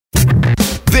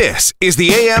This is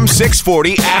the AM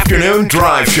 640 Afternoon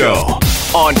Drive Show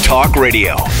on Talk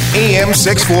Radio. AM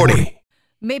 640.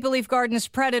 Maple Leaf Gardens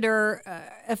predator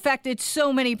affected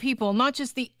so many people, not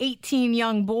just the 18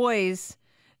 young boys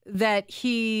that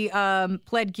he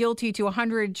pled guilty to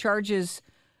 100 charges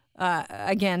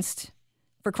against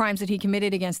for crimes that he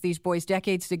committed against these boys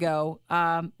decades ago.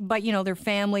 But, you know, their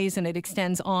families, and it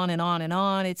extends on and on and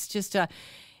on. It's just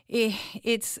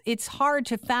it's hard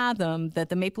to fathom that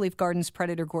the Maple Leaf Gardens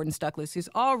predator Gordon Stuckless, who's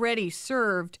already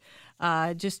served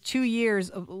just 2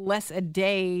 years, less a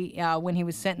day when he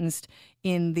was sentenced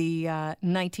in the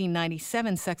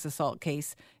 1997 sex assault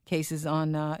cases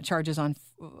on charges on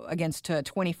against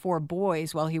 24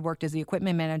 boys while he worked as the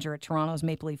equipment manager at Toronto's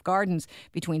Maple Leaf Gardens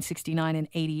between 69 and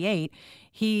 88.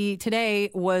 He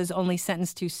today was only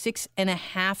sentenced to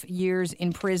 6.5 years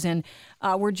in prison.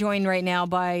 We're joined right now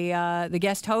by the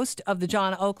guest host of the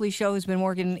John Oakley Show, who's been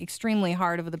working extremely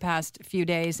hard over the past few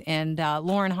days, and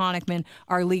Lauren Honickman,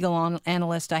 our legal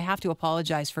analyst. I have to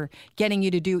apologize for getting you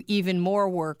to do even more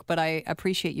work, but I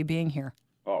appreciate you being here.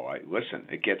 Oh, listen,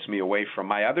 it gets me away from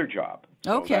my other job.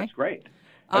 So okay. That's great.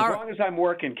 As long as I'm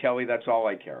working, Kelly, that's all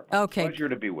I care about. Okay. Pleasure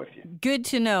to be with you. Good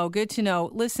to know. Good to know.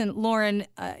 Listen, Lauren,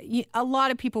 a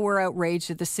lot of people were outraged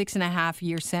at the 6.5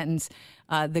 year sentence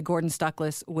that Gordon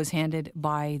Stuckless was handed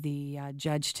by the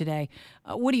judge today.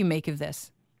 What do you make of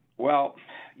this? Well,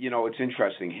 you know, it's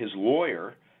interesting. His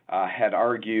lawyer had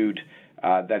argued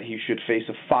that he should face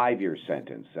a 5-year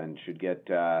sentence and should get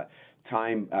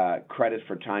time credit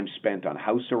for time spent on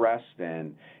house arrest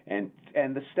and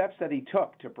the steps that he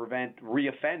took to prevent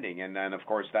reoffending. And then, of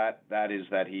course, that is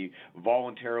that he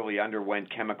voluntarily underwent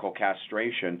chemical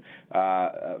castration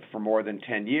for more than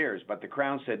 10 years. But the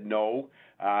Crown said no,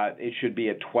 it should be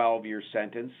a 12-year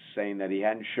sentence, saying that he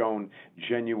hadn't shown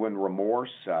genuine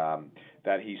remorse,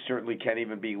 that he certainly can't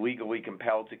even be legally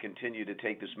compelled to continue to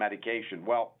take this medication.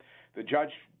 Well, the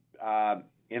judge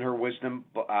in her wisdom,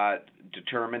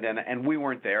 determined, and we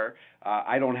weren't there.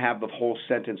 I don't have the whole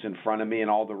sentence in front of me and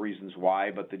all the reasons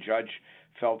why, but the judge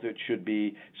felt it should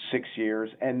be 6 years.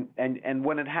 And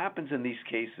when it happens in these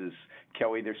cases,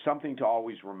 Kelly, there's something to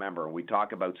always remember. We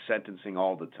talk about sentencing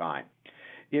all the time.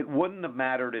 It wouldn't have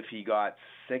mattered if he got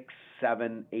 6,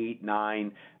 7, 8,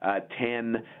 9,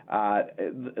 10.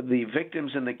 The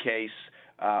victims in the case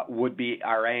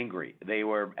are angry. They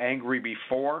were angry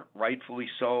before, rightfully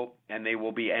so, and they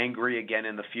will be angry again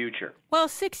in the future. Well,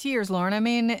 6 years, Lauren. I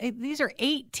mean, these are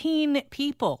 18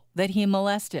 people that he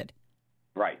molested.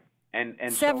 Right. And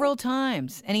several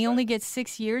times. And he only gets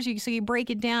 6 years. So you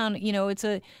break it down, you know, it's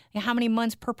how many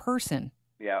months per person?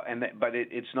 Yeah, but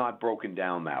it's not broken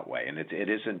down that way, and it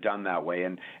isn't done that way.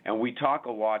 And we talk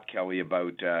a lot, Kelly,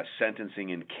 about sentencing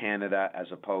in Canada as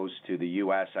opposed to the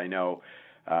U.S. I know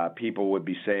people would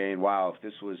be saying, wow, if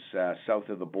this was south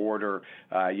of the border,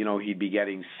 he'd be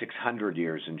getting 600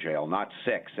 years in jail, not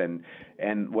 6.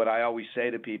 And what I always say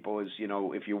to people is,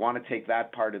 if you want to take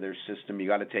that part of their system, you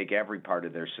got to take every part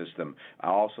of their system,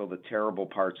 also the terrible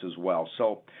parts as well.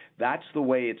 So that's the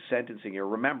way it's sentencing here.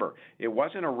 Remember, it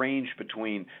wasn't a range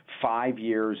between 5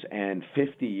 years and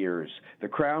 50 years. The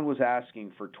Crown was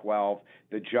asking for 12.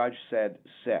 The judge said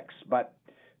 6. But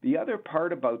the other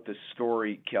part about this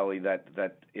story, Kelly,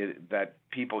 that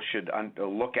people should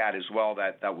look at as well,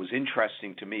 that was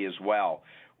interesting to me as well,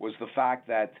 was the fact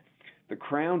that the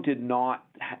Crown did not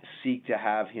seek to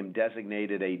have him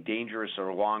designated a dangerous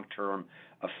or long-term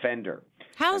offender.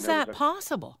 How's that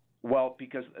possible? Well,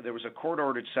 because there was a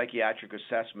court-ordered psychiatric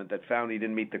assessment that found he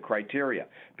didn't meet the criteria.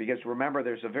 Because remember,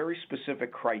 there's a very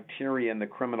specific criteria in the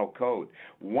criminal code.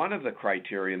 One of the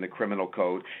criteria in the criminal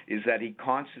code is that he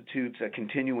constitutes a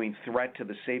continuing threat to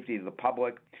the safety of the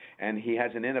public, and he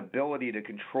has an inability to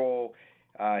control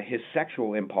his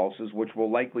sexual impulses, which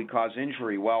will likely cause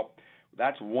injury. Well,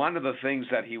 that's one of the things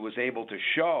that he was able to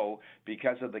show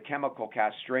because of the chemical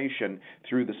castration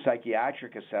through the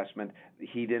psychiatric assessment.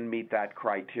 He didn't meet that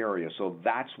criteria. So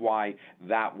that's why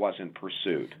that wasn't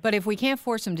pursued. But if we can't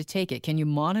force him to take it, can you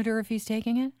monitor if he's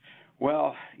taking it?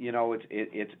 Well,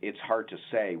 it's hard to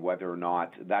say whether or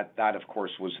not that of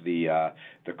course was the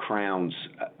Crown's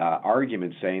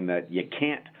argument, saying that you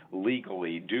can't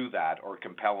legally do that or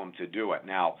compel him to do it.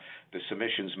 Now, the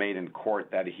submission's made in court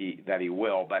that he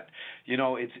will, but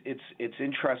it's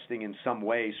interesting in some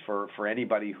ways for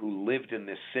anybody who lived in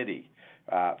this city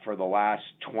for the last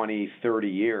 20, 30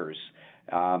 years.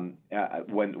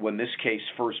 When this case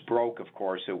first broke, of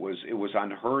course, it was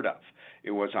unheard of.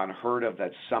 It was unheard of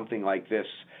that something like this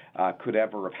could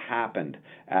ever have happened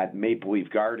at Maple Leaf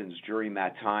Gardens during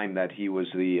that time that he was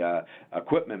the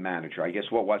equipment manager. I guess,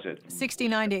 what was it?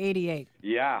 69 to 88.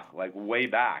 Yeah, like way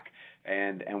back.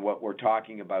 And what we're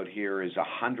talking about here is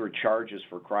 100 charges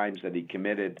for crimes that he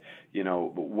committed,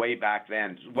 way back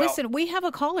then. Well, listen, we have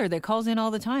a caller that calls in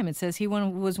all the time and says he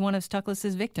was one of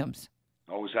Stuckless's victims.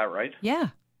 Oh, is that right? Yeah.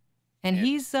 And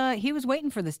he was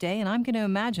waiting for this day, and I'm going to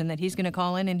imagine that he's going to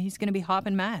call in and he's going to be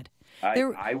hopping mad.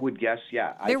 I would guess,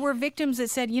 yeah. There were victims that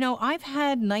said, I've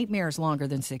had nightmares longer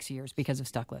than 6 years because of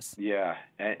Stuckless. Yeah,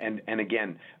 and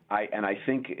again, I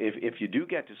think if you do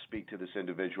get to speak to this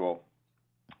individual,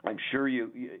 I'm sure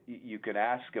you could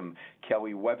ask him,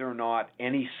 Kelly, whether or not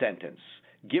any sentence,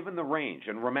 given the range,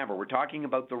 and remember, we're talking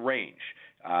about the range,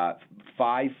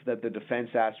 5 that the defense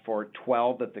asked for,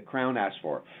 12 that the Crown asked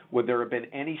for, would there have been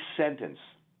any sentence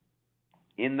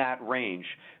in that range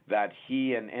that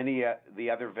he and any the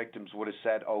other victims would have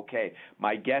said, okay?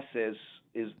 My guess is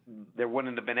there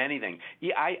wouldn't have been anything.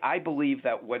 Yeah, I believe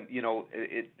that when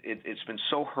it's been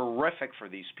so horrific for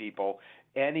these people,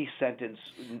 any sentence.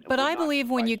 But I believe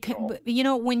when you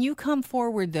come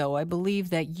forward, though, I believe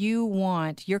that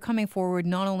you're coming forward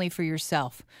not only for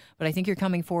yourself, but I think you're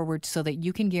coming forward so that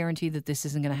you can guarantee that this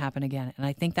isn't going to happen again. And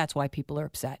I think that's why people are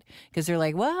upset, because they're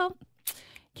like, well,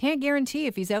 can't guarantee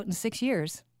if he's out in 6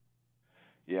 years.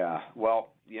 Yeah,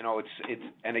 well, it's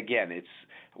and again, it's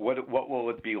what will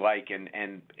it be like, and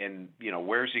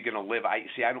where's he going to live?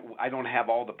 I don't have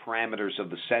all the parameters of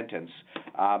the sentence.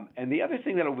 And the other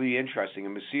thing that will be interesting,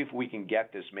 and we'll see if we can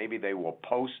get this. Maybe they will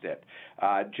post it.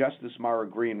 Justice Mara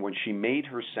Green, when she made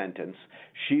her sentence,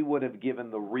 she would have given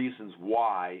the reasons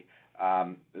why.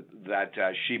 That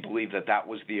she believed that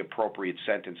was the appropriate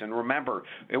sentence. And remember,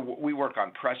 we work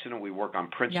on precedent, we work on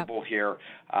principle here,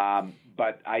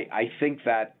 but I think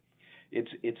that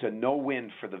it's a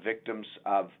no-win for the victims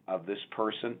of this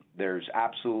person. There's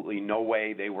absolutely no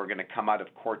way they were going to come out of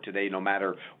court today, no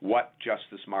matter what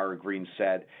Justice Mara Green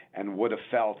said and would have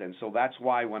felt. And so that's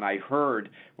why when I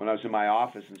was in my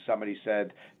office and somebody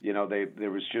said,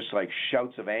 there was just like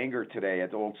shouts of anger today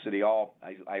at the Old City Hall,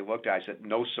 I looked at it, I said,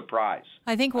 no surprise.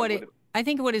 I think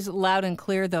what is loud and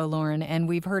clear, though, Lauren, and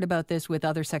we've heard about this with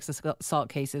other sex assault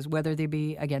cases, whether they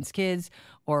be against kids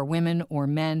or women or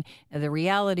men, the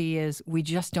reality is we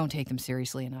just don't take them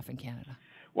seriously enough in Canada.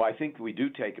 Well, I think we do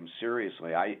take them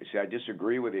seriously. I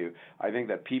disagree with you. I think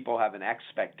that people have an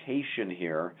expectation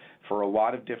here for a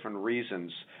lot of different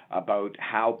reasons about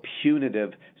how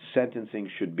punitive sentencing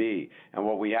should be. And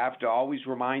what we have to always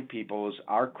remind people is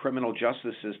our criminal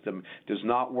justice system does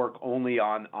not work only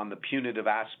on the punitive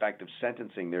aspect of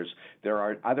sentencing. There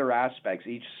are other aspects.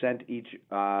 Each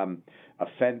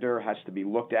offender has to be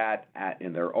looked at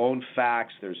in their own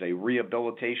facts. There's a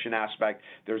rehabilitation aspect.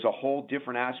 There's a whole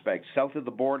different aspect. South of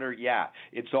the border,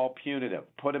 it's all punitive.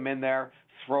 Put them in there,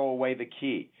 throw away the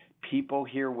key. People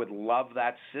here would love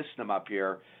that system up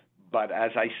here. But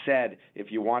as I said,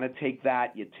 if you want to take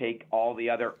that, you take all the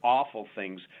other awful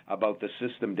things about the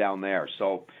system down there.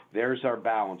 So there's our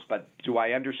balance. But do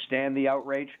I understand the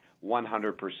outrage?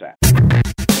 100%.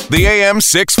 The AM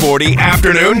 640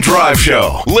 Afternoon Drive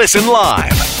Show. Listen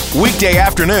live weekday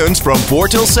afternoons from 4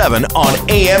 till 7 on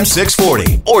AM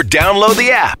 640 or download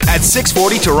the app at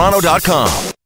 640toronto.com.